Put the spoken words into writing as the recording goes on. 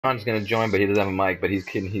John's gonna join, but he doesn't have a mic. But he's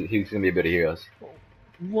gonna be able to hear us.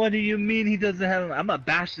 What do you mean he doesn't have? I'm gonna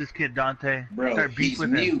bash this kid, Dante. Bro, Start beef he's with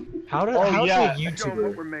mute. him. How's yeah. he a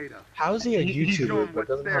YouTuber? How is he a YouTuber but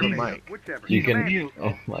doesn't have a mic? You can mute.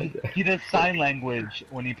 Oh my god. He does sign language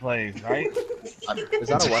when he plays, right? Is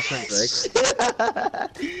that a Western Drake?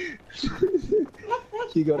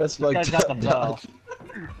 Hugo, that's This guy's got fucked the up.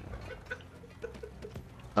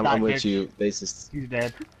 bell. I'm with you, bassist. He's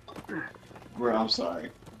dead. Bro, I'm sorry.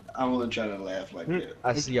 I wasn't trying to laugh like that.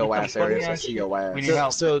 I see your ass, Arius. I see your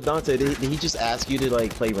ass. So Dante, did he just ask you to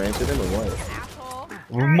like play rank with him or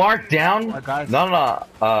what? Mark down? No.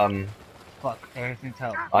 Fuck, Arius needs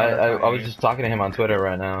help. I was just talking to him on Twitter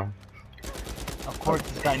right now. Of course,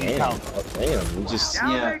 this guy needs help. Oh, damn, we just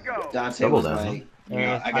Dante Double was down. like, you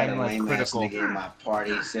know, I got a lame ass nigga in my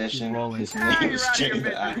party session. His name was Chicken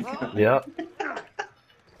the Icon. Yep.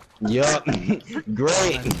 Yup.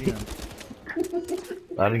 Great.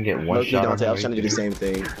 I didn't get one Loki, shot. Dante, I was trying to do the same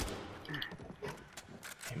thing.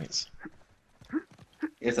 Damn it.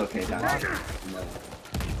 It's okay, Dante. No.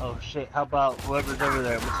 Oh shit, how about whoever's over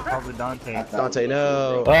there, which is probably Dante. Dante,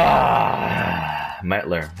 no.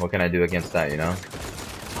 Metler, what can I do against that, you know?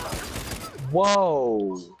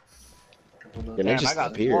 Whoa. Your name Damn, just I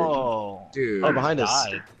got appeared. Whoa. Dude. Oh, behind us.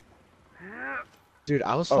 Died. Dude,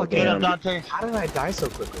 I was Get him, Dante. How did I die so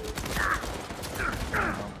quickly?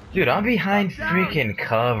 Dude, I'm behind freaking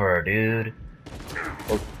cover, dude.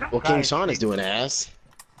 Well, King Sean is doing ass.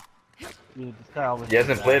 Dude, this guy always He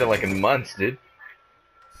hasn't played it like in months, dude.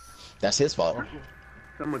 That's his fault.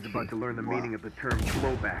 Someone's about to learn the meaning of the term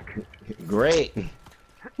blowback. Great.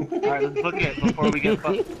 Alright, let's look at it before we get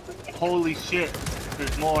fucked. Holy shit,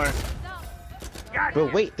 there's more.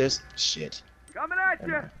 But wait, there's shit. Coming at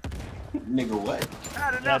you. Nigga, what?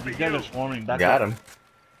 Yeah, these guys are swarming. Back Got up. him.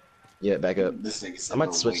 Yeah, back up. This nigga said I might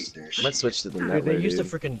no switch. wait there. I might switch to the Dude, network. they used a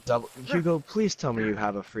dude. freaking double. Hugo, please tell me you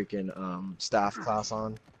have a freaking staff class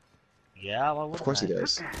on. Yeah, well, Of course he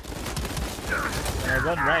does. When I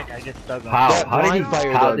run rank, I get stuck on. How? How did he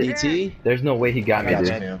fire how though, did- DT? There's no way he got me, Gotcha,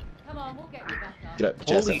 dude. fam. Come on, we'll get you back up. Get up,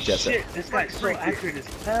 chest Holy up, chest shit, up. this guy's so accurate as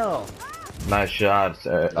hell. Nice shots,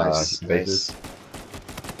 Nice, bases.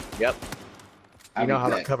 Yep. I'll You know be how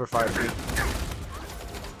back. that cover fire be.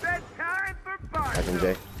 Bedtime for Back in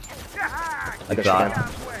Jay. fun. I got Shot. you down.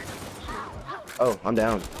 Oh, I'm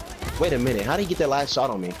down. Wait a minute, how did he get that last shot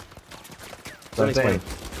on me? Don't explain.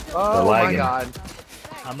 Oh my lagging. god.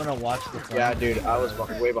 I'm gonna watch the front. Yeah, dude, I was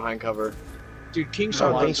way behind cover. Dude, King Oh,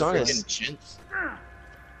 Sean King Sean is. freaking chintz.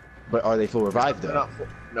 But are they full revive They're though? not full.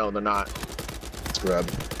 No, they're not. Scrub.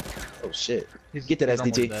 Oh shit. He's- Get that he's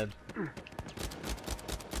almost SDT. dead.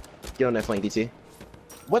 Get on that flank, DT.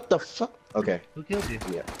 What the fuck? Okay. Who killed you?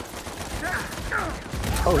 Yeah.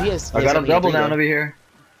 Oh, he has. I got him double down over here.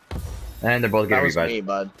 And they're both That getting was me, revived.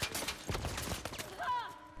 bud.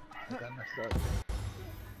 I got messed up.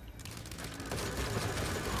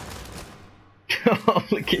 Oh,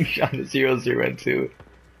 the King shot is 0-0 and 2.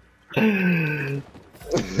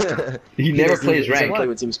 He never doesn't- plays he doesn't ranked. play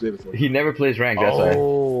with Team Squid before. He never plays ranked, that's why.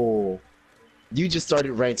 Oh. You just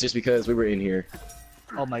started ranked just because we were in here.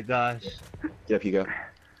 Oh my gosh. Get up, Hugo.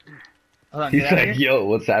 Hold on, He's get out of like, here. yo,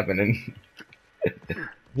 what's happening?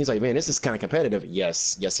 He's like, man, this is kind of competitive.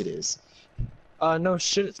 Yes, yes, it is. No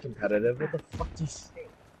shit, it's competitive. What the fuck do you think?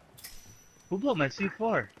 Who blew my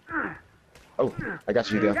C4? Oh, I got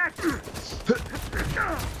you, Hugo.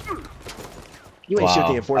 You ain't shit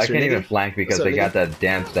the I enforcer, can't nigga. even flank because What's up, they got nigga? that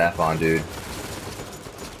damn staff on, dude.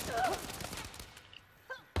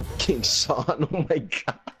 King Sean, oh my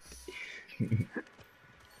god.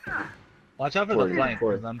 Watch out for Forward, the flank,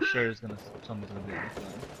 forward. because I'm sure someone's gonna be on the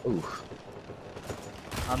flank. Ooh.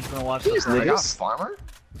 I'm just gonna watch These the flank. niggas. Farmer?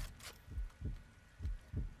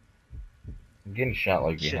 I'm getting shot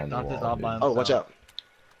like Shit, behind the Dante's wall, all dude. by Oh, himself. watch out.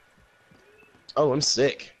 Oh, I'm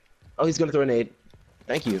sick. Oh, he's gonna throw a nade.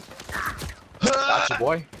 Thank you. Gotcha,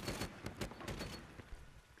 boy.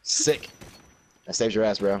 Sick. That saves your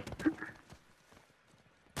ass, bro.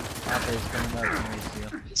 Dante's coming up to me,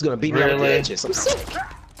 too. He's gonna beat me out of the Really? edges. I'm sick.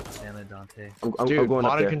 Damn it, Dante. I'm Dude, going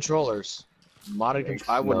up modded there. controllers. Modded Makes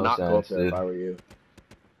I would no not go up sense, there if dude. I were you.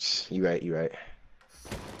 You right, you right.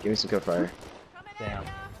 Give me some cover fire. Damn.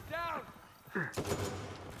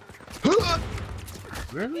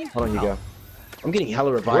 Really? Hold on, you go. I'm getting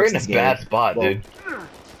hella revives We're in this a game. bad spot, Well, dude.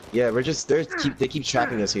 Yeah, we're just they keep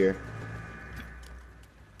trapping us here.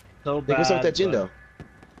 So Like, bad. what's up with that Jin but- though?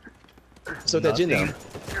 What's up with that Jin though?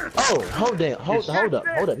 Oh, hold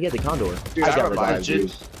up. He had the condor. Dude, I I got revived revived, you.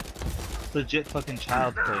 dude. Legit fucking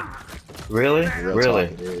child play. Really? Real Really?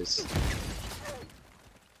 talk, it is.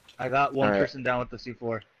 I got one Alright. person down with the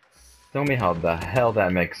C4. Tell me how the hell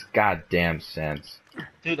that makes goddamn sense.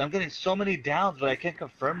 Dude, I'm getting so many downs, but I can't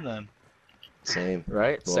confirm them. Same.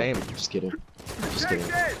 Right? Well, Same. Just kidding. Just kidding.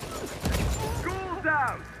 School's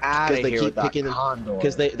out. Out of Because they here keep with that picking them. condor.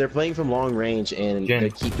 Because they're playing from long range and Jen. they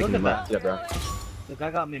keep picking Look them at up. Yeah, bro. The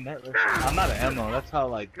guy got me metless. I'm out of ammo. That's how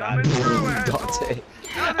like bad. Dante.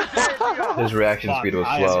 His reaction speed was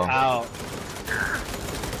slow. Out.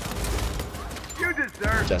 You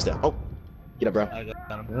deserve. Just down. Oh, get up, bro. I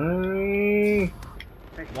got him. Mm.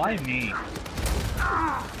 Why me?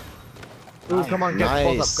 Ooh, come on, get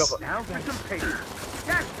Nice. close up. Go. Now for some paper.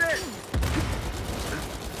 Catch this.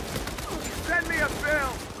 Send me a bill.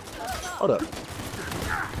 Hold up.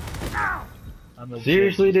 I'm legit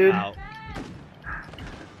Seriously, dude? out.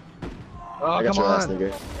 Oh, I got come your ass, on.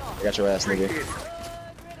 nigga. I got your ass, nigga.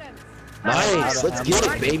 Out Nice. of Let's ammo.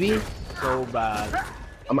 get it, baby. So bad.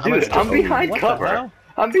 Dude, I'm behind What the cover. hell?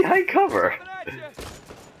 I'm behind cover.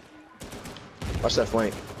 Watch that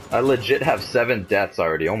flank. I legit have 7 deaths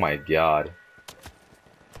already. Oh my god.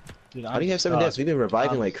 Dude, How do you have 7 deaths? We've been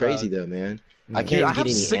reviving I'm like crazy stuck. though, man. I Dude, can't I get have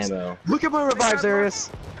any 6 ammo. Look at my revives, Arius.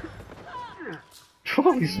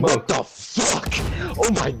 Holy What smoke. the fuck?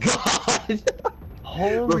 Oh my god!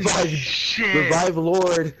 Holy Revive- shit!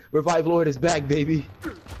 Revive Lord is back, baby.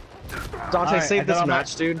 Dante, Alright, save I this got my-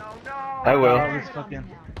 match, dude. I will. Oh, this fucking...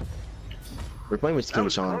 We're playing with King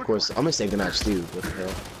Sean, of course. I'm gonna save the match too. What the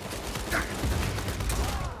hell?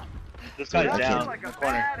 This Dude, guy's I down Like in a the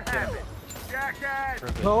corner. bad habit. Jackass.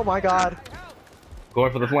 Perfect. Oh my god.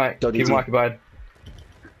 Going for the flank. Go, Keep DT. him occupied.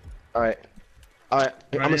 Alright. Alright.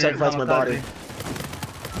 I'm Ready gonna to sacrifice my body. kamikaze?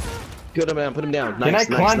 Put him down, put him down. Can I Nice,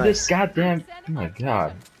 climb nice, this nice. goddamn... Oh my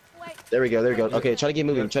god. There we go, there we go. Okay, try to get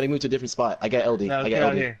moving. Try to move to a different spot. I got LD. No, I get got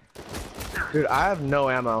out LD. here. Dude, I have no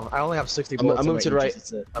ammo. I only have 60 I'm bullets. moving to the right.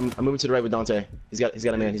 That's it. I'm moving to the right with Dante. He's got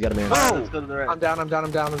a man. He's got a man. Alright, let's go to the right. I'm down, I'm down,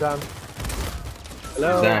 I'm down, I'm down.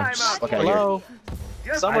 Hello? Damn. Okay, Hello?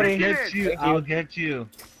 Yes, Somebody- I'll get you. Thank you. I'll get you.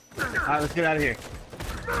 Alright, let's get out of here.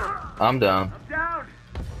 I'm down. I'm down.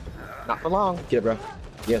 Not for long. Get it, bro.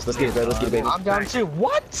 Yes, let's get it, bro. Let's get it, baby. I'm down too.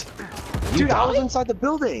 What? You Dude, I was died? inside the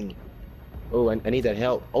building. Oh, I need that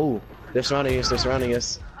help. Oh, they're surrounding us. They're surrounding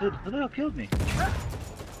us. Dude, who the hell killed me?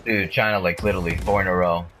 Dude, China like literally 4 in a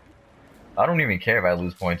row. I don't even care if I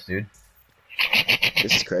lose points, dude.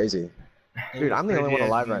 This is crazy. Dude, I'm the only one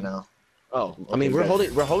alive right now. Oh, I mean, okay,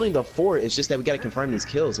 we're holding the fort. It's just that we gotta confirm these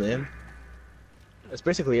kills, man. That's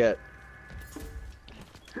basically it.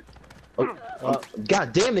 Oh,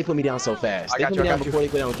 God damn, they put me down so fast. I They got put you, me I down got you. before they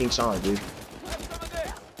put down King Sean, dude.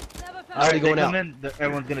 Alright, they they going come out. in,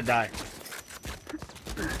 everyone's gonna die.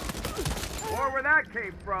 Or where that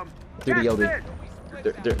came from. Through the Catch LD.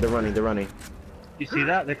 this. They're running. They're running. You see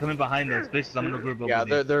that? They're coming behind us. Basically, I'm in the group over Yeah,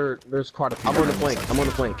 there. there's quite a few. I'm on the flank. I'm on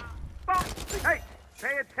the flank. Oh, hey,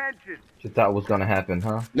 pay attention. You thought was gonna happen,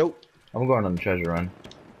 huh? Nope. I'm going on the treasure run.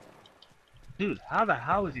 Dude, how the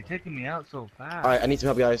hell is he taking me out so fast? All right, I need some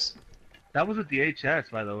help, guys. That was with the HS,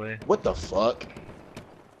 by the way. What the fuck?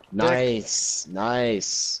 Nice,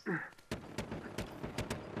 nice.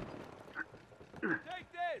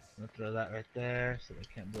 I'll throw that right there so they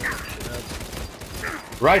can't blow that shit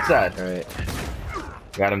up. Right side. All right.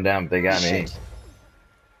 Got him down, but they got me. Shit.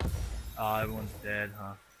 Oh, everyone's dead,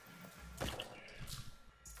 huh?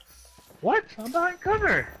 What? I'm behind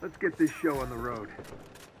cover. Let's get this show on the road.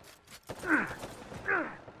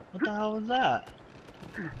 What the hell was that?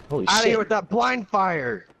 Holy Out of shit. here with that blind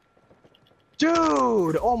fire.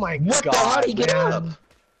 Dude, oh my What god. the hell? How'd he get man. up?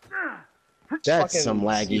 That's Fucking- some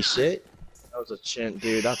laggy shit. That was a chint,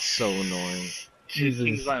 dude. That's so annoying.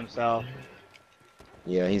 He's by himself.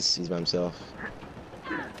 Yeah, he's by himself.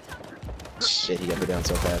 Shit, he got me down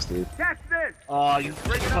so fast, dude. Catch this. Oh, you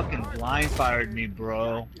fucking blind fired me,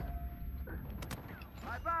 bro.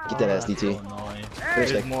 Bye-bye. Get that Oh, ass, that's DT. so annoying. Hey,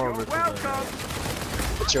 There's more you're over to the welcome.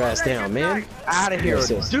 Put your ass down, man. Out of here.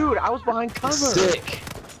 Yes. Dude, I was behind cover. Sick.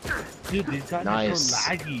 Dude, these guys are Nice. so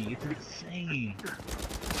laggy. It's insane.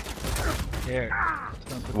 Here.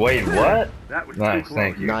 Wait, what? That was Nice, too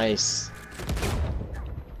thank close. you. Nice.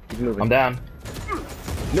 Keep moving. I'm down.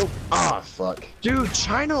 Nope. Ah, fuck. Dude,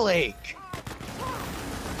 China Lake.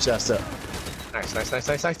 Just up. Nice, nice, nice,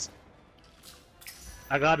 nice, nice.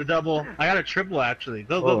 I got a double. I got a triple, actually.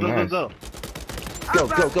 Go, Oh, go, go, nice. go, go. How Go,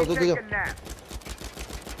 about go, go, we go, take go, a go. nap?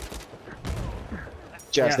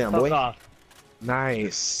 Put your ass down, fuck boy. off.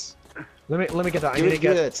 Nice. Let me get that. I Give need me to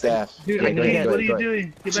get that staff. Dude, Yeah, I go need ahead, to go What are ahead, you go ahead.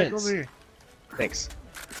 doing? Get back Chins. over here. Thanks.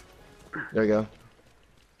 There we go.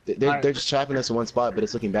 They're Alright. just trapping us in one spot, but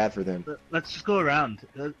it's looking bad for them. Let's just go around.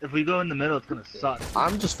 If we go in the middle, it's gonna suck.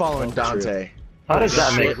 I'm just following Dante. How does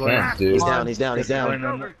that Shit, make we're sense, dude? He's down, he's down, he's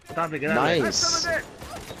down. Stop it, get out of there. Have some Nice. of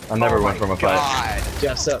this. I never went from a fight.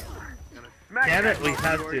 Jeff's up. Damn it, we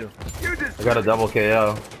have to. I got a double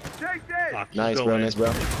KO. Fuck, Nice, go bro. in. Nice,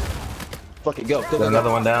 bro. Fuck it, go. Got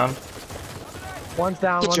another one down. One's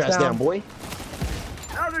down, Get one's your ass down, boy.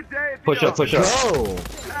 Another day at the Push up, push up. Go.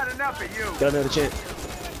 Not enough of you. Got another chance.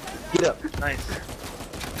 Get up. Nice.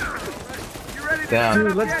 You ready to Down.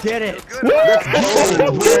 Dude, let's get it. Let's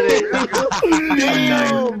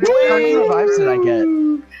Damn, boy. How many revives did I get?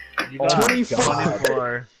 You got 24.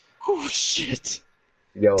 24. Oh shit.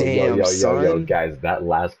 Yo, Damn, yo, son. guys, that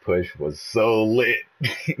last push was so lit. You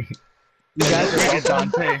guys Bring are it,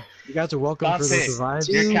 Dante. You guys are welcome for Dante, this revive.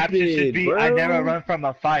 your caption should Stupid, be, bro. I never run from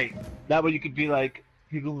a fight. That way you could be like,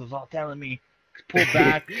 people was all telling me, pull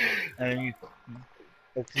back, and you...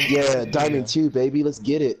 Yeah, Diamond 2, baby. Let's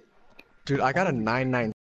get it. Dude, I got a 9-9.